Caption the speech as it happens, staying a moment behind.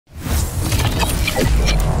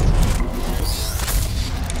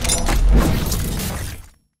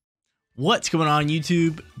What's going on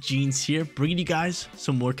YouTube? Jeans here, bringing you guys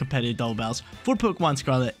some more competitive double battles for Pokemon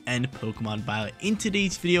Scarlet and Pokemon Violet. In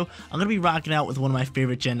today's video, I'm going to be rocking out with one of my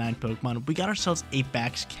favorite Gen 9 Pokemon. We got ourselves a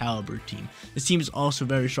Baxcalibur team. This team is also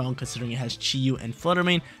very strong considering it has Chi-Yu and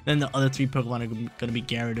Fluttermane. Then the other three Pokemon are going to be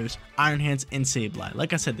Gyarados, Iron Hands, and Sableye.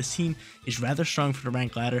 Like I said, this team is rather strong for the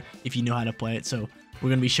rank ladder if you know how to play it. So we're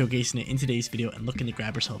going to be showcasing it in today's video and looking to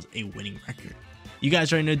grab ourselves a winning record. You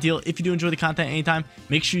guys already know the deal. If you do enjoy the content anytime,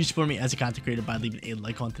 make sure you support me as a content creator by leaving a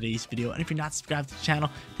like on today's video. And if you're not subscribed to the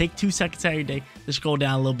channel, take 2 seconds out of your day to scroll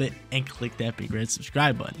down a little bit and click that big red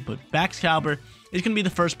subscribe button. But Baxcalibur is going to be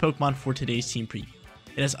the first Pokemon for today's team preview.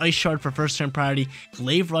 It has Ice Shard for first turn priority,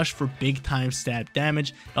 Glaive Rush for big time stab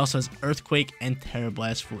damage. It also has Earthquake and Terra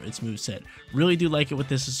Blast for its moveset. Really do like it with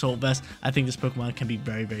this Assault Vest. I think this Pokemon can be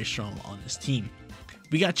very, very strong on this team.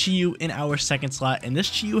 We got Chi-Yu in our second slot, and this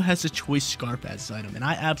Chi-Yu has a Choice Scarf as its item, and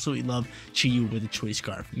I absolutely love Chi-Yu with a Choice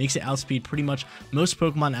Scarf. Makes it outspeed pretty much most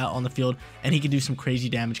Pokemon out on the field, and he can do some crazy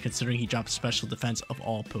damage considering he drops special defense of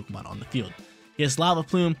all Pokemon on the field. He has Lava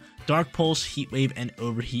Plume, Dark Pulse, Heat Wave, and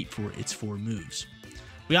Overheat for its 4 moves.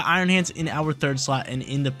 We got Iron Hands in our third slot, and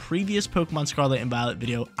in the previous Pokemon Scarlet and Violet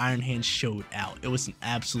video, Iron Hands showed out. It was an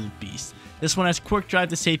absolute beast. This one has Quick Drive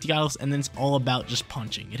to safety goggles, and then it's all about just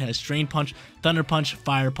punching. It has Drain Punch, Thunder Punch,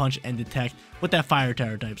 Fire Punch, and Detect with that Fire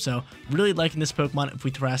Terror type. So really liking this Pokemon. If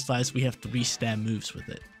we Terastallize, we have 3 stab moves with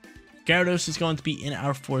it. Gyarados is going to be in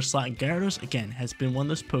our 4th slot, and Gyarados again has been one of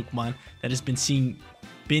those Pokemon that has been seeing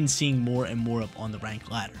more and more up on the rank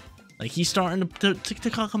ladder. Like, he's starting to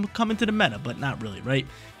come into the meta, but not really, right?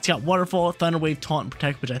 It's got Waterfall, Thunder Wave, Taunt, and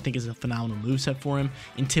Protect, which I think is a phenomenal moveset for him.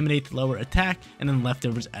 Intimidate to lower attack, and then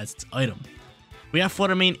Leftovers as its item. We have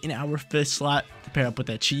Fluttermane in our 5th slot to pair up with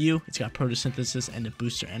that Chi-Yu. It's got Photosynthesis and a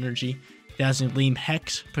Booster Energy. Dazzling Gleam,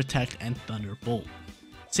 Hex, Protect, and Thunderbolt.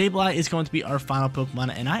 Sableye is going to be our final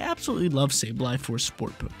Pokemon, and I absolutely love Sableye for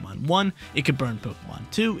support Pokemon. 1, it can burn Pokemon.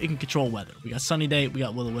 2, it can control weather. We got Sunny Day, we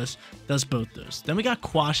got Will-O-Wisp, does both those. Then we got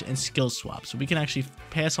Quash and Skill Swap, so we can actually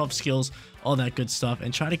pass off skills, all that good stuff,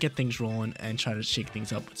 and try to get things rolling and try to shake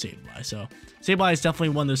things up with Sableye. So Sableye is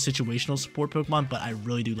definitely one of those situational support Pokemon, but I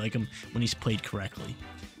really do like him when he's played correctly.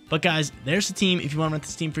 But guys, there's the team. If you want to rent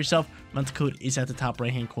this team for yourself, the code is at the top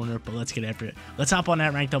right hand corner, but let's get after it. Let's hop on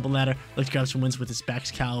that ranked double ladder. Let's grab some wins with this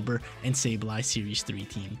Baxcalibur and Sableye Series 3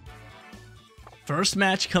 team. First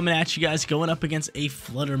match coming at you guys, going up against a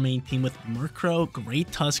Fluttermane team with Murkrow,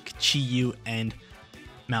 Great Tusk, Chi-Yu, and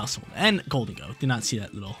Maushold and Gholdengo. Did not see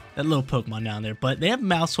that little Pokemon down there, but they have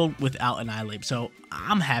Maushold without Annihilate, so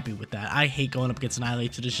I'm happy with that. I hate going up against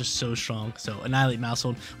Annihilate, so it's just so strong. So Annihilate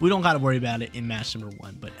Maushold, we don't got to worry about it in match number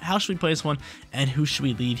 1. But how should we play this one, and who should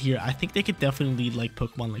we lead here? I think they could definitely lead like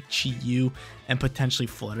Pokemon like Chi-Yu and potentially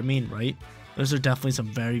Fluttermane, right? Those are definitely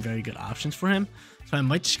some very, very good options for him. So I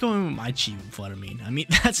might just go in with my Chi-Yu and Fluttermane. I mean,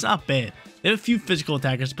 that's not bad. They have a few physical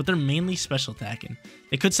attackers, but they're mainly special attacking.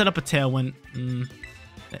 They could set up a Tailwind.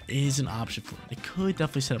 That is an option for them. They could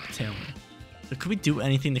definitely set up a Tailwind. But could we do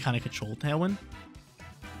anything to kind of control Tailwind?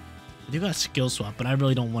 I do got Skill Swap, but I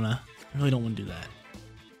really don't want to do that.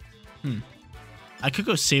 I could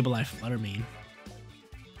go Sableye Fluttermane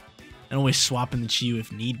and always swap in the Chi-Yu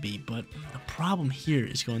if need be, but the problem here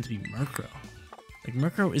is going to be Murkrow. Like,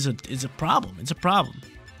 Murkrow is a problem. It's a problem.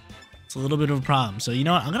 It's a little bit of a problem. So, you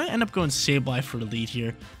know what? I'm going to end up going Sableye for the lead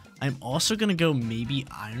here. I'm also going to go maybe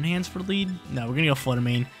Iron Hands for the lead. No, we're going to go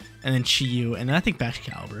Fluttermane and then Chi-Yu, and then I think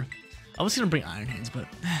Baxcalibur. I was going to bring Iron Hands, but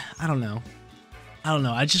I don't know.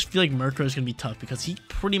 I just feel like Murkrow is going to be tough because he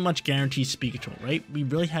pretty much guarantees speed control, right? We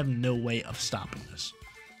really have no way of stopping this.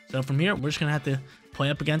 So from here, we're just going to have to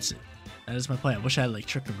play up against it. That is my play. I wish I had like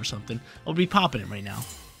Trick Room or something. I'll be popping it right now.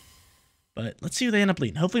 But let's see who they end up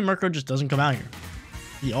leading. Hopefully Murkrow just doesn't come out here.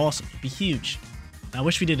 It'd be awesome. It'd be huge. I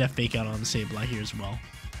wish we did have Fake Out on the Sableye here as well.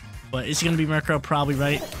 But it's going to be Murkrow probably,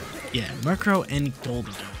 right? Yeah, Murkrow and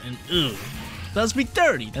Gholdengo. And, ooh, that does me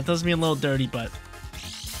dirty. That does me a little dirty, but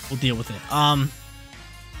we'll deal with it. If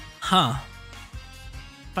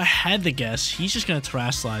I had to guess, he's just going to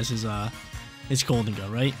Terastallize his Gholdengo,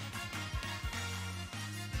 right?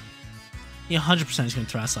 Yeah, 100% he's going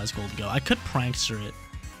to Terastallize Gholdengo. I could Prankster it.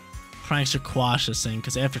 Prankster Quash this thing,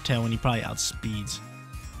 because after Tailwind, he probably outspeeds.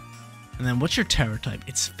 And then what's your Terror type?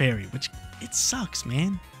 It's Fairy, which it sucks,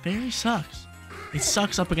 man. Fairy sucks. It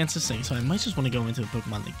sucks up against this thing, so I might just want to go into a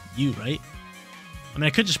Pokemon like you, right? I mean, I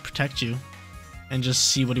could just Protect you and just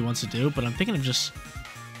see what he wants to do, but I'm thinking of just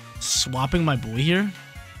swapping my boy here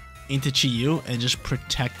into Chi-Yu and just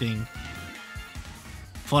protecting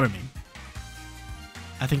Fluttermane.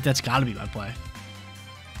 I think that's got to be my play.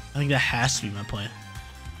 I think that has to be my play.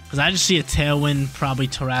 Because I just see a Tailwind, probably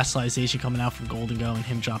Terastallization coming out from Golden Go, and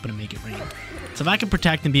him dropping to make it rain. So if I can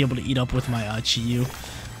protect and be able to eat up with my Chi-Yu,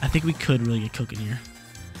 I think we could really get cooking here.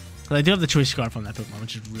 Because I do have the Choice Scarf on that Pokemon,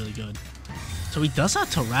 which is really good. So he does not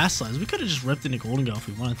Terastallize. We could have just ripped into Golden Go if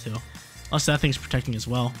we wanted to. Unless that thing's protecting as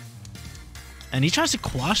well. And he tries to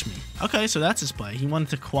quash me. Okay, so that's his play. He wanted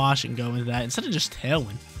to quash and go into that instead of just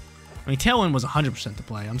Tailwind. I mean, Tailwind was 100% the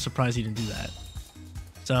play. I'm surprised he didn't do that.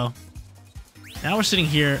 So, now we're sitting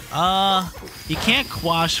here. He can't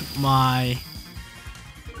quash my...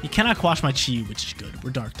 He cannot quash my Chi-Yu, which is good.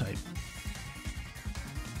 We're Dark type.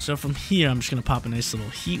 So from here, I'm just going to pop a nice little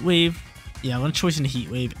Heat Wave. Yeah, I'm going to choice into Heat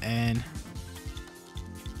Wave, and...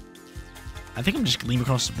 I think I'm just Gleam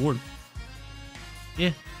across the board.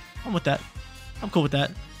 Yeah, I'm with that. I'm cool with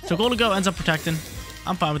that. So Golden Go ends up protecting.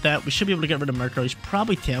 I'm fine with that. We should be able to get rid of Murkrow. He's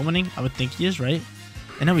probably Tailwinding. I would think he is, right?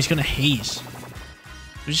 And now he's going to Haze.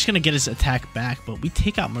 We're just going to get his attack back, but we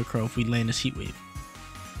take out Murkrow if we land this Heat Wave.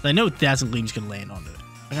 I know Dazzling Gleam's going to land onto it.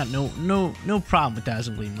 I got no problem with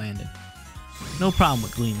Dazzling Gleam landing. No problem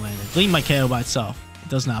with Gleam landing. Gleam might KO by itself. It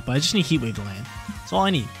does not, but I just need Heat Wave to land. That's all I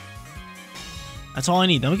need. That's all I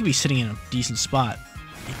need. Then we could be sitting in a decent spot.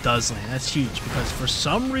 It does land. That's huge because for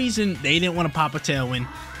some reason they didn't want to pop a Tailwind.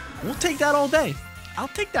 We'll take that all day. I'll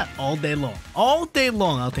take that all day long. All day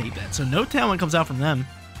long I'll take that. So no Tailwind comes out from them.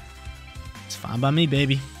 It's fine by me,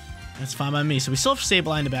 baby. That's fine by me. So we still have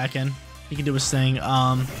Sableye in the back end. He can do his thing. He's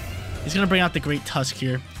going to bring out the Great Tusk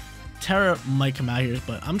here. Terra might come out here,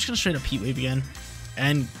 but I'm just going to straight up Heat Wave again.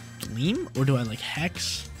 And Gleam? Or do I like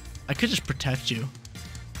Hex? I could just protect you.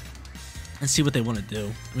 And see what they want to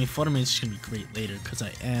do. I mean, Flutter Mane's just going to be great later because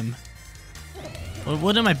I am... Well,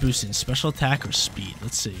 what am I boosting? Special attack or speed?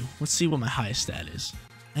 Let's see. Let's see what my highest stat is.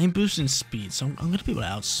 I am boosting speed, so I'm going to be able to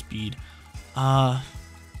outspeed. I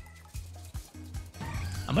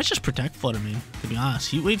might just protect Flutter Mane, to be honest.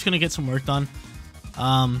 Heat Wave's going to get some work done.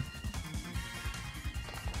 I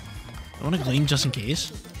want to Gleam just in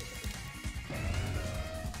case.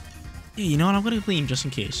 Yeah, you know what? I'm going to Gleam just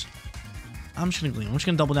in case. I'm just going to Gleam. I'm just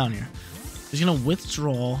going to double down here. He's going to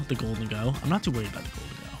withdraw the Golden Go. I'm not too worried about the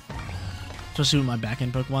Golden Go. Especially with my back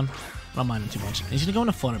end Pokemon. I don't mind him too much. And he's going to go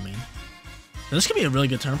into Flutter Mane. Now, this could be a really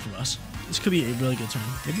good turn for us. This could be a really good turn.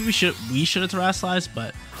 Maybe we should have Terastallized,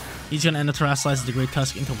 but he's going to end up Terastallizing the Great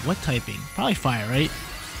Tusk into what typing? Probably Fire, right?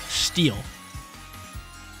 Steel.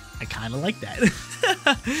 I kind of like that.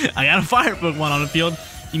 I got a Fire Pokemon on the field.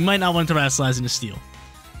 You might not want to Terastallize into Steel.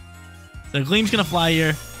 So Gleam's going to fly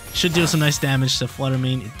here. Should do some nice damage to Flutter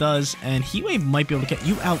Mane. It does. And Heat Wave might be able to get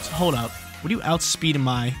you out. Hold up. What are you outspeeding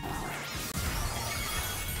my...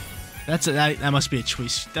 That must be a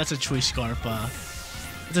Choice. That's a Choice Scarf.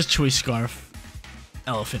 That's a Choice Scarf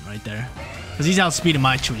elephant right there. Because he's outspeeding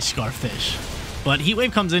my Choice Scarf fish. But Heat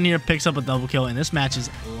Wave comes in here, picks up a double kill, and this match is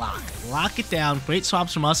locked. Lock it down. Great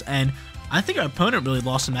swaps from us. And I think our opponent really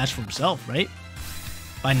lost the match for himself, right?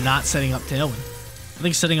 By not setting up Tailwind. I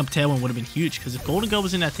think setting up Tailwind would have been huge, because if Golden Go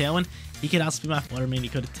was in that Tailwind, he could outspeed my Flutter Mane, he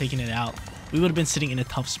could have taken it out. We would have been sitting in a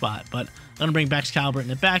tough spot, but I'm going to bring Baxcalibur in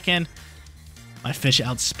the back end. My fish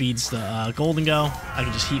outspeeds the Golden Go. I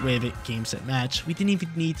can just Heat Wave it, game, set, match. We didn't even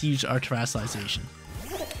need to use our Terastallization,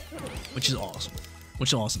 which is awesome. Which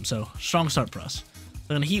is awesome, so strong start for us.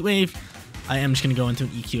 I'm going to Heat Wave. I am just going to go into an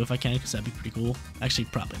EQ if I can, because that'd be pretty cool. Actually,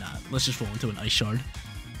 probably not. Let's just roll into an Ice Shard.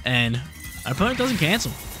 And our opponent doesn't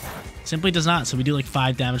cancel. Simply does not. So we do like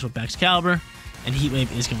 5 damage with Baxcalibur, and Heat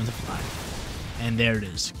Wave is going to fly. And there it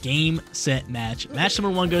is. Game, set, match. Match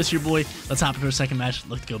number 1 goes to your boy. Let's hop into our second match.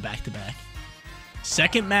 Look to go back to back.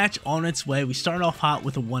 Second match on its way. We started off hot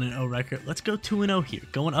with a 1-0 record. Let's go 2-0 here.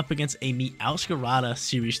 Going up against a Meowscarada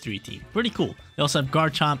Series 3 team. Pretty cool. They also have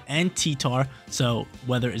Garchomp and T-Tar, so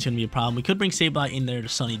weather is going to be a problem. We could bring Sableye in there to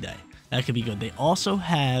Sunny Day. That could be good. They also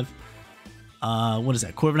have... what is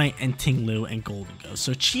that? Corviknight and Tinglu and Golden Go.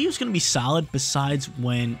 So Chi-Yu's going to be solid besides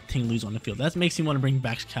when Tinglu's on the field. That makes me want to bring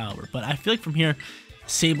back Baxcalibur. But I feel like from here,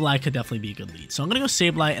 Sableye could definitely be a good lead. So I'm going to go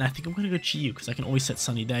Sableye, and I think I'm going to go Chi-Yu because I can always set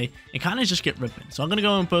Sunny Day and kind of just get ripping. So I'm going to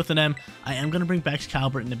go in both of them. I am going to bring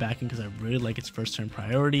Baxcalibur in the back end because I really like its first turn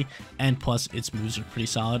priority, and plus its moves are pretty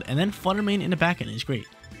solid. And then Flutter Mane in the back end is great.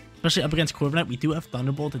 Especially up against Corviknight. We do have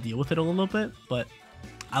Thunderbolt to deal with it a little bit, but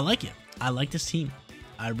I like it. I like this team.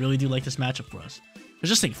 I really do like this matchup for us. But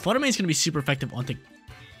just think, Flutter Mane's going to be super effective onto,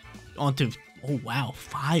 oh wow,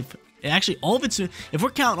 5. Actually, all of its, if we're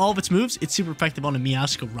counting all of its moves, it's super effective on a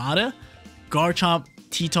Meowscarada, Garchomp,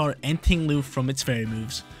 T-Tar, and Tinglu from its fairy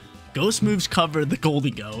moves. Ghost moves cover the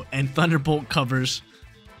Golden Go, and Thunderbolt covers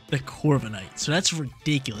the Corviknight. So that's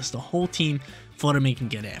ridiculous. The whole team Flutter Mane can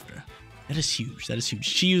get after. That is huge. That is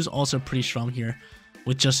huge. Chi-Yu's also pretty strong here.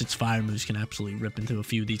 with just its fire moves can absolutely rip into a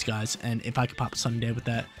few of these guys. And if I could pop a Sunny Day with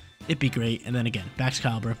that, it'd be great. And then again,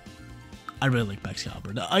 Baxcalibur. I really like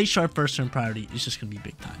Baxcalibur. The Ice Shard first turn priority is just going to be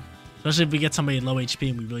big time. Especially if we get somebody in low HP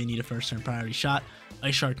and we really need a first turn priority shot.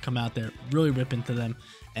 Ice Shard can come out there, really rip into them,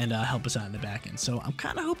 and help us out in the back end. So I'm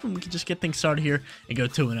kind of hoping we can just get things started here and go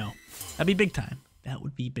 2-0. That'd be big time. That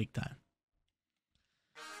would be big time.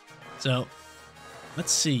 So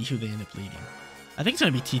let's see who they end up leading. I think it's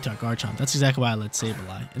going to be T-Tark Garchomp. That's exactly why I led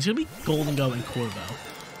Sableye. It's going to be Golden Go and Corvo.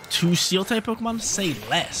 2 Steel-type Pokemon? Say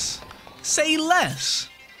less. Say less.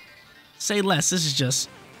 Say less. This is just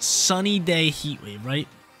Sunny Day Heat Wave, right?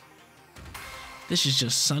 This is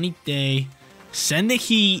just Sunny Day. Send the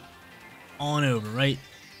heat on over, right?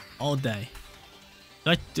 All day.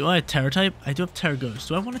 Do I have Terra type? I do have Terra Ghost.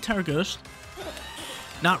 Do I want a Terra Ghost?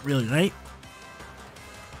 Not really, right?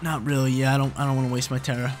 Not really. Yeah, I don't want to waste my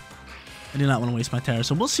Terra. I do not want to waste my Terra.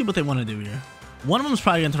 So we'll see what they want to do here. One of them is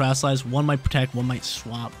probably going to Terrasilize. One might Protect. One might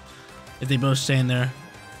Swap. If they both stay in there,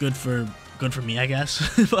 good for me, I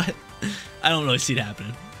guess. But I don't really see it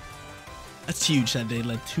happening. That's huge that they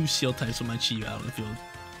let 2 Steel types with my Chi-Yu out on the field.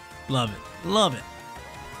 Love it. Love it.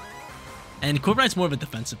 And Corviknight's more of a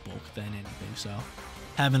defensive bulk than anything, so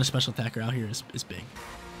having a special attacker out here is big.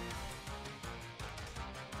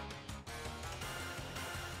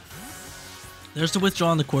 There's the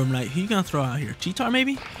withdrawal on the Corviknight. Who you gonna throw out here? Cheetar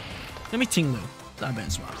maybe? Give me Ting Lu. It's not a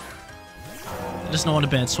bad swap. I just don't want a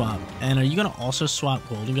bad swap. And are you gonna also swap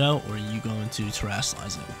Golden Go, or are you going to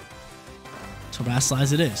Terrasilize it?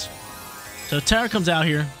 Terrasilize it is. So Terra comes out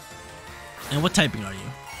here. And what typing are you?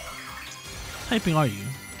 Typing are you?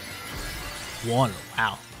 Water.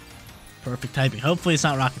 Wow. Perfect typing. Hopefully it's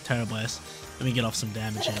not rocking Terra Blast. Let me get off some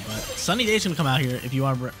damage here. But Sunny Day's going to come out here. If you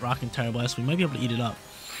are rocking Terra Blast, we might be able to eat it up.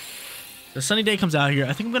 The Sunny Day comes out here.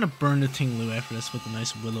 I think I'm going to burn the Ting Lu after this with a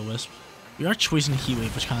nice Will-O-Wisp. We are choosing Heat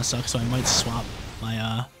Wave, which kind of sucks. So I might swap my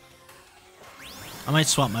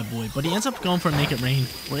boy. But he ends up going for a Make It Rain.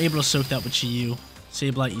 We're able to soak that with Chi-Yu.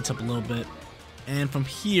 Sableye eats up a little bit. And from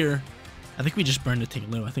here, I think we just burn the Ting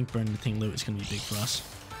Lu. I think burning the Ting Lu is going to be big for us.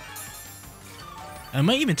 I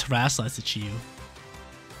might even Terrasilize the Chi-Yu.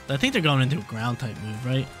 I think they're going into a ground type move,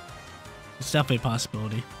 right? It's definitely a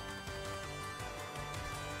possibility.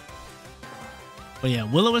 But yeah,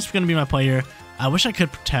 Will-O-Wisp is going to be my play here. I wish I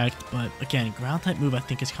could Protect, but again, ground type move I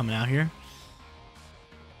think is coming out here.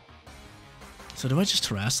 So do I just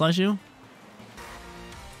Terrasilize you?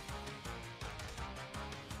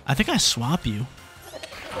 I think I swap you.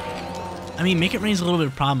 I mean, Make It Rain's a little bit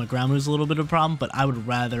of a problem. Ground Move's a little bit of a problem, but I would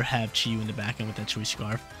rather have Chi-Yu in the back end with that Choice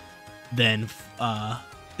Scarf than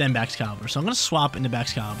Baxcalibur. So I'm going to swap into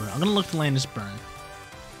Baxcalibur. I'm going to look to land this Burn.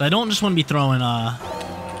 But I don't just want to be throwing,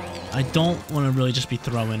 I don't want to really just be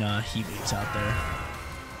throwing Heat Waves out there.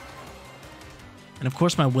 And of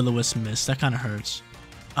course my Will-O-Wisp missed. That kind of hurts.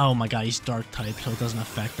 Oh my god, he's Dark type, so it doesn't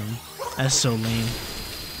affect him. That's so lame.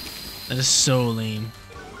 That is so lame.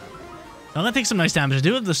 I'm going to take some nice damage. I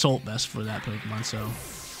do have the Assault Vest for that Pokemon, so...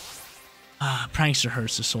 Prankster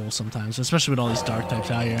hurts the soul sometimes, especially with all these Dark types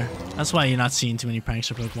out here. That's why you're not seeing too many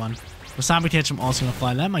Prankster Pokemon. Wasabi Tantrum also going to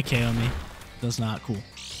fly. That might KO me. Does not. Cool.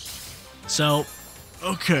 So,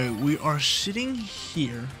 okay, we are sitting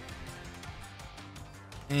here.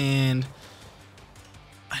 And...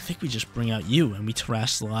 I think we just bring out you, and we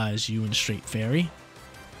Terrasilize you in Straight Fairy.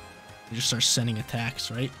 We just start sending attacks,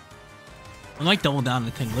 right? I might double down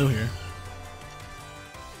to Ting Lu here.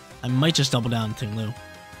 I might just double down to Ting Lu.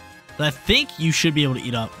 But I think you should be able to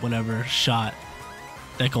eat up whatever shot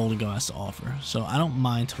that Golden Go has to offer. So I don't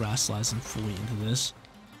mind Terrasilizing fully into this.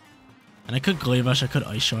 And I could Glaive Rush, I could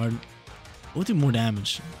Ice Shard. It would do more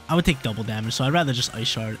damage. I would take double damage, so I'd rather just Ice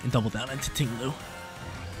Shard and double down into Ting Lu.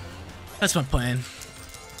 That's my plan.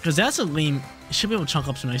 Because that's a lame... It should be able to chunk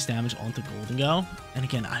up some nice damage onto Golden Go. And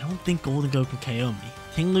again, I don't think Golden Go can KO me.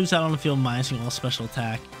 Ting Lu's out on the field minusing all special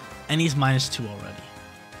attack. And he's -2 already.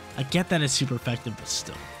 I get that it's super effective, but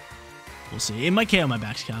still. We'll see. It might KO my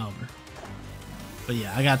Baxcalibur. But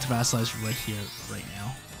yeah, I got Terrasilize right here, right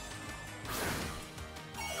now.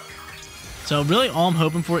 So really all I'm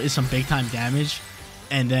hoping for is some big time damage.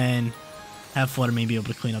 And then have Flutter maybe able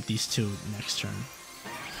to clean up these two next turn.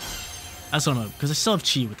 That's what I'm hoping. Because I still have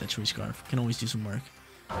Chi with that Choice Scarf. Can always do some work.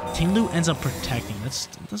 Ting Lu ends up protecting. That's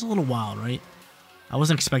a little wild, right? I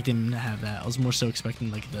wasn't expecting him to have that. I was more so expecting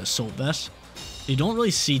like the Assault Vest. You don't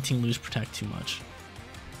really see Ting Lu's protect too much.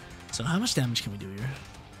 So how much damage can we do here?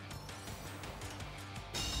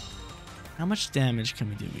 How much damage can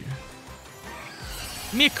we do here?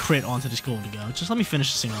 Give me a crit onto this Golden Go. Just let me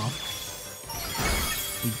finish this thing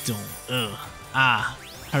off. We don't. Ugh. Ah.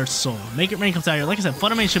 Hurts soul. Make It Rain comes out here. Like I said,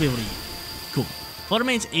 Flutter Mane should be able to eat. Cool. Flutter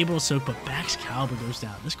Mane's able to soak, but Baxcalibur goes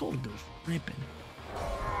down. This Golden Go's ripping.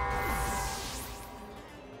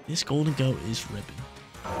 This Golden Go is ripping.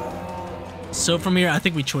 So from here, I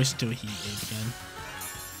think we choice it to a Heat Wave again.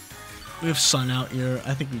 We have Sun out here.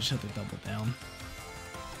 I think we just have to double down.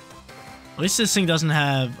 At least this thing doesn't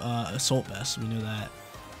have Assault Vest. We know that.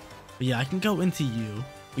 But yeah, I can go into you.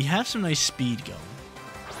 We have some nice speed going.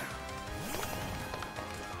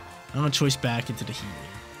 I'm going to choice back into the Heat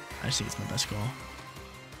Wave. I think it's my best call.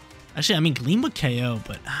 Actually, I mean, Gleam would KO,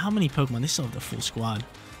 but how many Pokemon? They still have the full squad.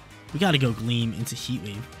 We got to go Gleam into Heat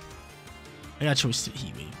Wave. I got choice to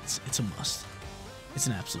Heat Wave. It's a must. It's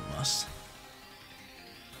an absolute must.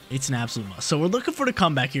 It's an absolute must. So we're looking for the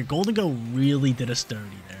comeback here. Golden Go really did us dirty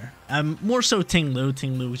there. More so Ting Lu,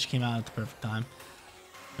 which came out at the perfect time.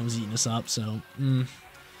 And was eating us up, so...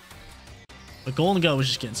 But Golden Go was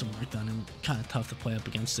just getting some work done and kind of tough to play up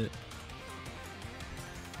against it.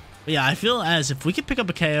 But yeah, I feel as if we could pick up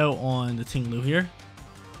a KO on the Ting Lu here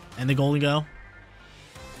and the Golden Go,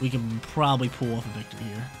 we can probably pull off a victory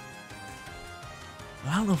here.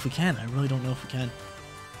 I don't know if we can. I really don't know if we can.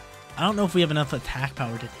 I don't know if we have enough attack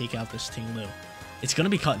power to take out this Ting Lu. It's going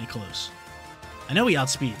to be cutting it close. I know we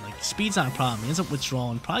outspeed. Like, speed's not a problem. He ends up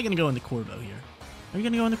withdrawing. Probably going to go in the Corvo here. Are you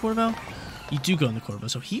going to go in the Corvo? You do go in the Corvo.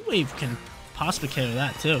 So Heat Wave can possibly KO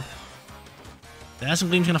that, too. The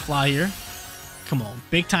Dazzling Gleam's going to fly here. Come on.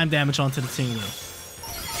 Big time damage onto the Ting Lu.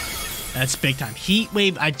 That's big time. Heat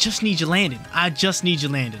Wave, I just need you landing. I just need you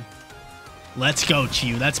landing. Let's go,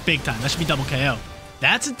 Chiyu. That's big time. That should be double KO.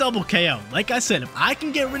 That's a double KO. Like I said, if I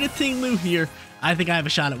can get rid of Ting Lu here, I think I have a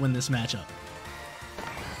shot at winning this matchup.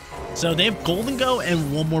 So they have Golden Go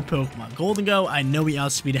and one more Pokemon. Golden Go, I know we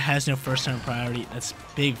outspeed. It has no first turn priority. That's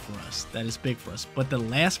big for us. That is big for us. But the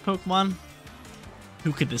last Pokemon,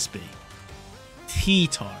 who could this be?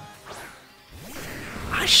 T-Tar.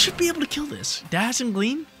 I should be able to kill this. Dazzling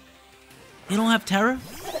Gleam? They don't have Terra?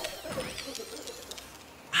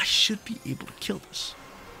 I should be able to kill this.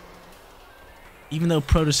 Even though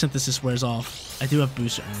Photosynthesis wears off, I do have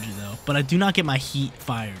booster energy though. But I do not get my heat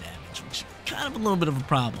fire damage, which is kind of a little bit of a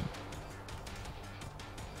problem.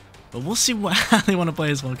 But we'll see how they want to play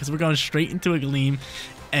this one, because we're going straight into a Gleam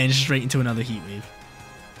and straight into another Heat Wave.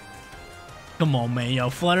 Come on, man. Yo,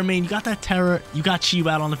 Flutter Mane, you got that Terra. You got Chiyu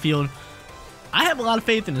out on the field. I have a lot of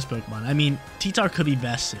faith in this Pokemon. I mean, T-Tar could be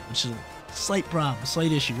bested, which is a slight problem, a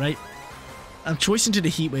slight issue, right? I'm choicing to the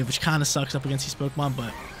Heat Wave, which kind of sucks up against these Pokemon,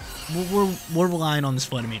 but we're relying on this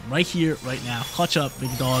Flutter Mane right here, right now. Clutch up,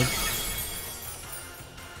 big dog.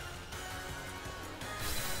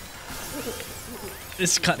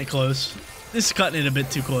 This is cutting it close. This is cutting it a bit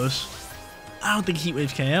too close. I don't think Heat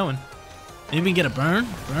Wave's KOing. Maybe we can get a burn.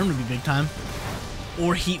 Burn would be big time.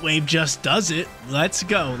 Or Heat Wave just does it. Let's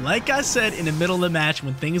go. Like I said, in the middle of the match,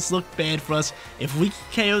 when things look bad for us, if we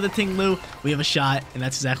KO the Ting Lu, we have a shot, and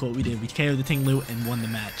that's exactly what we did. We KO'd the Ting Lu and won the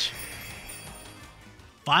match.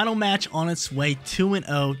 Final match on its way,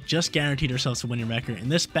 2-0, just guaranteed ourselves a winning record.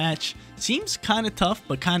 And this match seems kind of tough,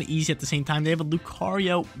 but kind of easy at the same time. They have a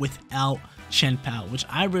Lucario without Shenpao, which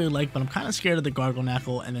I really like, but I'm kind of scared of the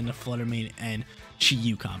Gargoyle and then the Flutter Mane and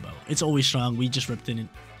Chiyu combo. It's always strong. We just ripped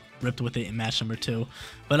with it in match number 2.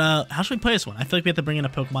 But how should we play this one? I feel like we have to bring in a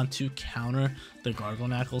Pokemon to counter the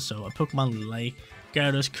Gargoyle, so a Pokemon like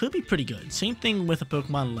Gyarados could be pretty good. Same thing with a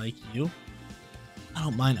Pokemon like you. I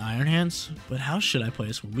don't mind Iron Hands, but how should I play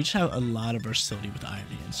this one? We just have a lot of versatility with Iron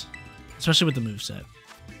Hands, especially with the moveset.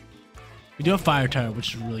 We do have Fire Tower,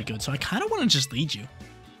 which is really good, so I kind of want to just lead you.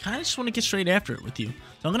 Kind of just want to get straight after it with you. So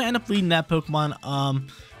I'm going to end up leading that Pokemon.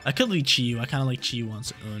 I could lead Chiyu. I kind of like Chiyu on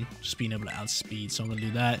its own, just being able to outspeed, so I'm going to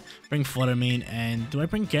do that. Bring Flutter Mane, and do I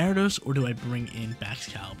bring Gyarados, or do I bring in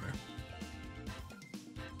Baxcalibur?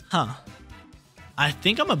 Huh. I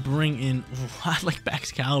think I'm going to bring in... Ooh, I like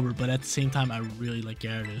Baxcalibur, but at the same time, I really like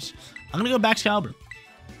Gyarados. I'm going to go Baxcalibur.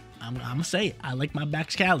 I'm going to say it. I like my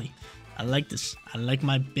Baxcali. I like this. I like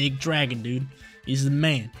my big dragon, dude. He's the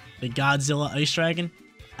man. The Godzilla Ice Dragon.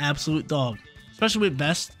 Absolute dog. Especially with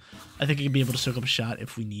Vest. I think it could be able to soak up a shot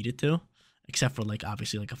if we needed to. Except for, like,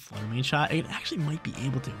 obviously, like a Flutter Mane shot. It actually might be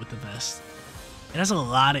able to with the Vest. It has a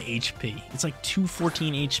lot of HP. It's like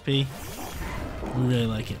 214 HP. We really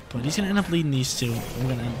like it. But he's going to end up leading these two. We're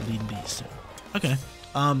going to end up leading these two. Okay.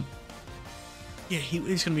 Yeah,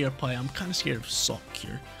 he's going to be our play. I'm kind of scared of Sulk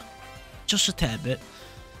here. Just a tad bit.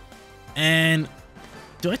 And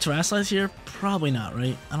do I Terrasilize here? Probably not,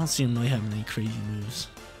 right? I don't see him really having any crazy moves.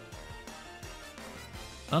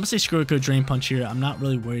 I'm going to say screw it, go Drain Punch here. I'm not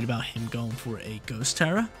really worried about him going for a Ghost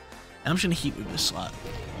Terra. And I'm just going to Heat Wave this slot.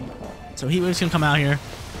 So Heat Wave's going to come out here.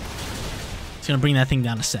 It's going to bring that thing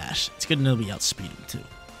down to Sash. It's good to know we outspeed him, too.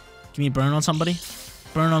 Give me a burn on somebody.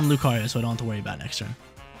 Burn on Lucario so I don't have to worry about next turn.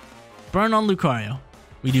 Burn on Lucario.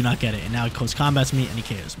 We do not get it. And now he close combats me and he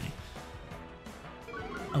KOs me.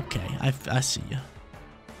 Okay, I see you.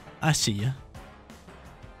 I see you.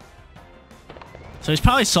 So he's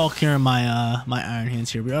probably Salt Cure in my my Iron Hands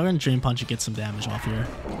here. We are going to Drain Punch and get some damage off here.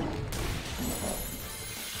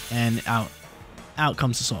 And out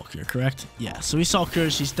comes the Salt Cure, correct? Yeah, so he Salt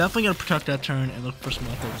Cures. He's definitely going to protect that turn and look for some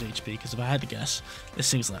leftovers HP, because if I had to guess,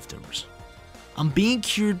 this thing's leftovers. I'm being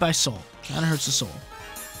cured by Salt. Kind of hurts the soul.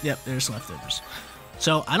 Yep, there's leftovers.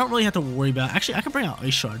 So I don't really have to worry about... Actually, I can bring out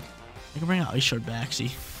Ice Shard. I can bring out Ice Shard Baxi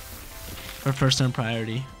for first turn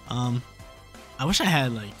priority. I wish I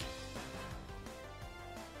had, like...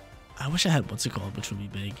 I wish I had, what's it called, which would be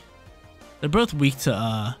big. They're both weak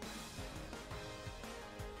to,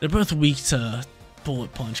 they're both weak to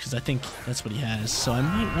Bullet Punch, because I think that's what he has. So I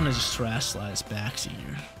might want to just Terrasilize Baxi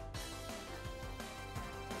here.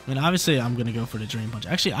 I mean, obviously, I'm going to go for the Drain Punch.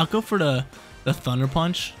 Actually, I'll go for the Thunder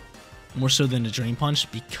Punch, more so than the Drain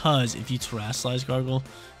Punch, because if you Terrasilize Gargle,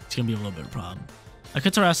 it's going to be a little bit of a problem. I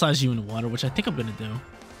could Terrasilize you in the water, which I think I'm going to do.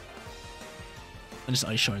 And just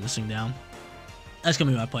Ice Shard this thing down. That's going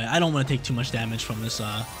to be my play. I don't want to take too much damage from this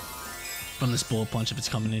Bullet Punch if it's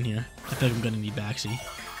coming in here. I feel like I'm going to need Baxi.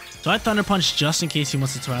 So I Thunder Punch just in case he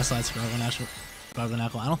wants to Terrasilize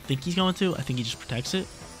Gargle. I don't think he's going to. I think he just protects it.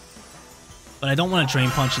 But I don't want to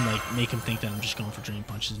Drain Punch and like make him think that I'm just going for Drain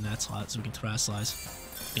Punches in that slot so we can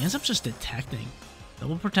Terrasilize. He ends up just detecting.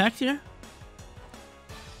 Double Protect here?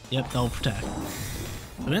 Yep, Double Protect.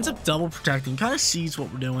 So he ends up Double Protecting. Kind of sees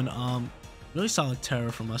what we're doing. Really solid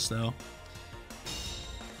Terror from us though.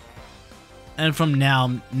 And from now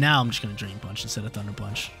I'm just going to Drain Punch instead of Thunder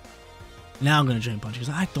Punch. Now I'm going to Drain Punch because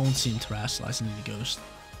I don't see him Terrasilize into the Ghost.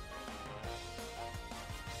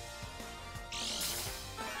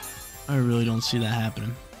 I really don't see that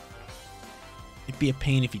happening. It'd be a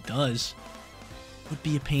pain if he does. It would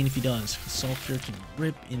be a pain if he does. Because Salt Cure can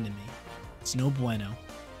rip into me. It's no bueno.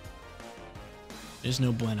 There's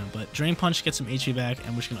no bueno. But Drain Punch gets some HP back, and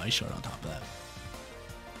we're just going to Ice Shard on top of that.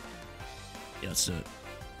 Yeah, let's do it.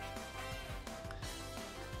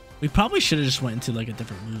 We probably should have just went into like a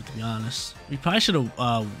different move, to be honest. We probably should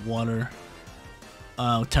have Water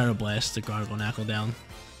Terra Blast to Gargle Knackle down.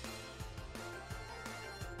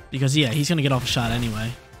 Because, yeah, he's going to get off a shot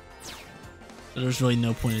anyway. So there's really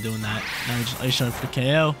no point in doing that. Now we just Ice Shard for the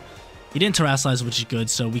KO. He didn't Terrasilize, which is good,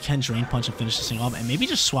 so we can Drain Punch and finish this thing off. And maybe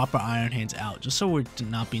just swap our Iron Hands out, just so we're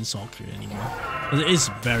not being Salt Cured anymore. Because it is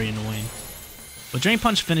very annoying. But Drain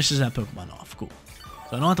Punch finishes that Pokemon off. Cool.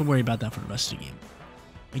 So I don't have to worry about that for the rest of the game.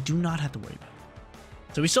 I do not have to worry about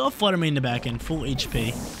it. So we still have Flutter Mane in the back end, full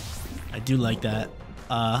HP. I do like that.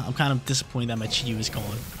 I'm kind of disappointed that my Chiyu is gone.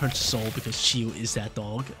 Hurts the soul because Chiyu is that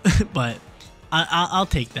dog. But I'll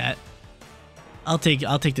take that. I'll take the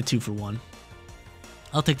 2-for-1.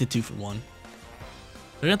 I'll take the 2-for-1.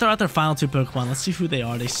 They're gonna throw out their final two Pokemon. Let's see who they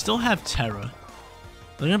are. They still have Terra.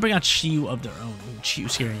 They're gonna bring out Chiyu of their own. Ooh, Chiyu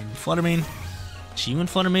scary. Flutter Mane. Chiyu and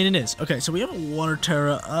Flutter Mane it is. Okay, so we have a Water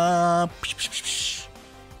Terra. How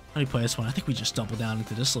do we play this one? I think we just double down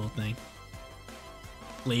into this little thing.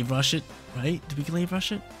 Glaive Rush it, right? Did we Glaive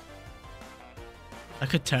Rush it? I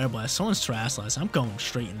could Terra Blast. Someone's Terrasilize. I'm going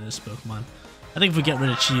straight into this Pokemon. I think if we get rid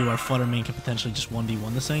of Chiyu, our Flutter Mane can potentially just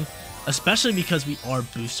 1v1 this thing. Especially because we are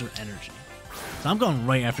Booster Energy. So I'm going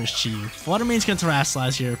right after this Chiyu. Flutter Mane's going to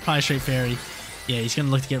Terrasilize here. Probably straight Fairy. Yeah, he's going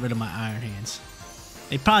to look to get rid of my Iron Hands.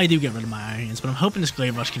 They probably do get rid of my Iron Hands, but I'm hoping this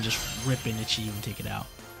Glaive Rush can just rip into Chiyu and take it out.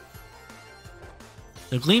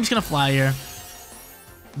 So Gleam's going to fly here.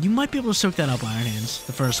 You might be able to soak that up, Iron Hands.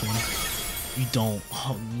 The first one. You don't.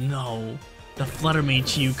 Oh, no. The Flutter Mane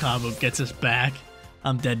Chiyu combo gets us back.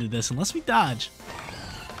 I'm dead to this. Unless we dodge.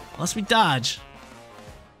 Unless we dodge.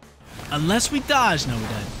 Unless we dodge. No, we're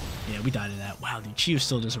dead. Yeah, we died to that. Wow, dude. Chiyu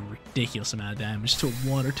still does a ridiculous amount of damage to a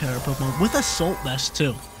Water Terra Pokemon. With Assault Vest,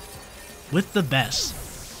 too. With the best.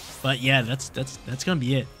 But, yeah, that's going to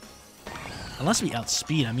be it. Unless we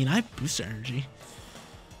outspeed. I mean, I have Booster Energy.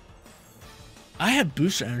 I have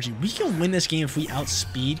Booster Energy. We can win this game if we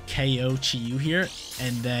outspeed KO Chiyu here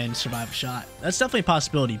and then survive a shot. That's definitely a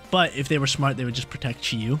possibility. But if they were smart, they would just protect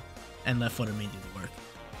Chiyu and let Flutter Mane do the work.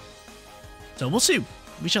 So we'll see.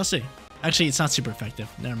 We shall see. Actually, it's not super effective.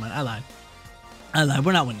 Never mind. I lied.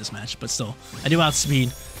 We're not winning this match, but still. I do outspeed.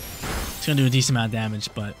 It's going to do a decent amount of damage,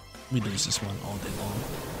 but we lose this one all day long.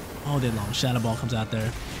 All day long. Shadow Ball comes out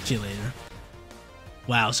there. See you later.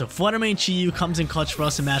 Wow, so Flutter Mane Chiyu comes in clutch for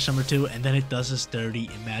us in match number 2, and then it does us dirty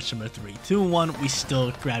in match number 3. 2-1, we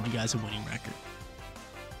still grabbed you guys a winning record.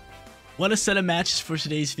 What a set of matches for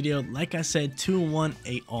today's video. Like I said, 2-1,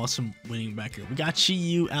 a awesome winning record. We got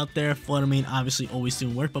Chi-Yu out there, Fluttermane obviously always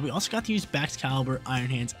doing work, but we also got to use Baxcalibur, Iron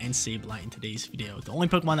Hands, and Sableye in today's video. The only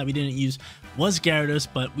Pokemon that we didn't use was Gyarados,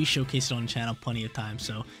 but we showcased it on the channel plenty of times,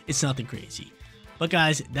 so it's nothing crazy. But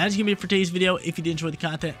guys, that is going to be it for today's video. If you did enjoy the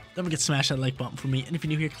content, don't forget to smash that like button for me. And if you're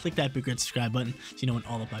new here, click that big red subscribe button so you know when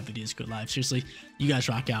all of my videos go live. Seriously, you guys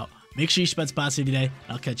rock out. Make sure you spread spots every day,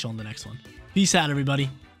 and I'll catch you on the next one. Peace out, everybody.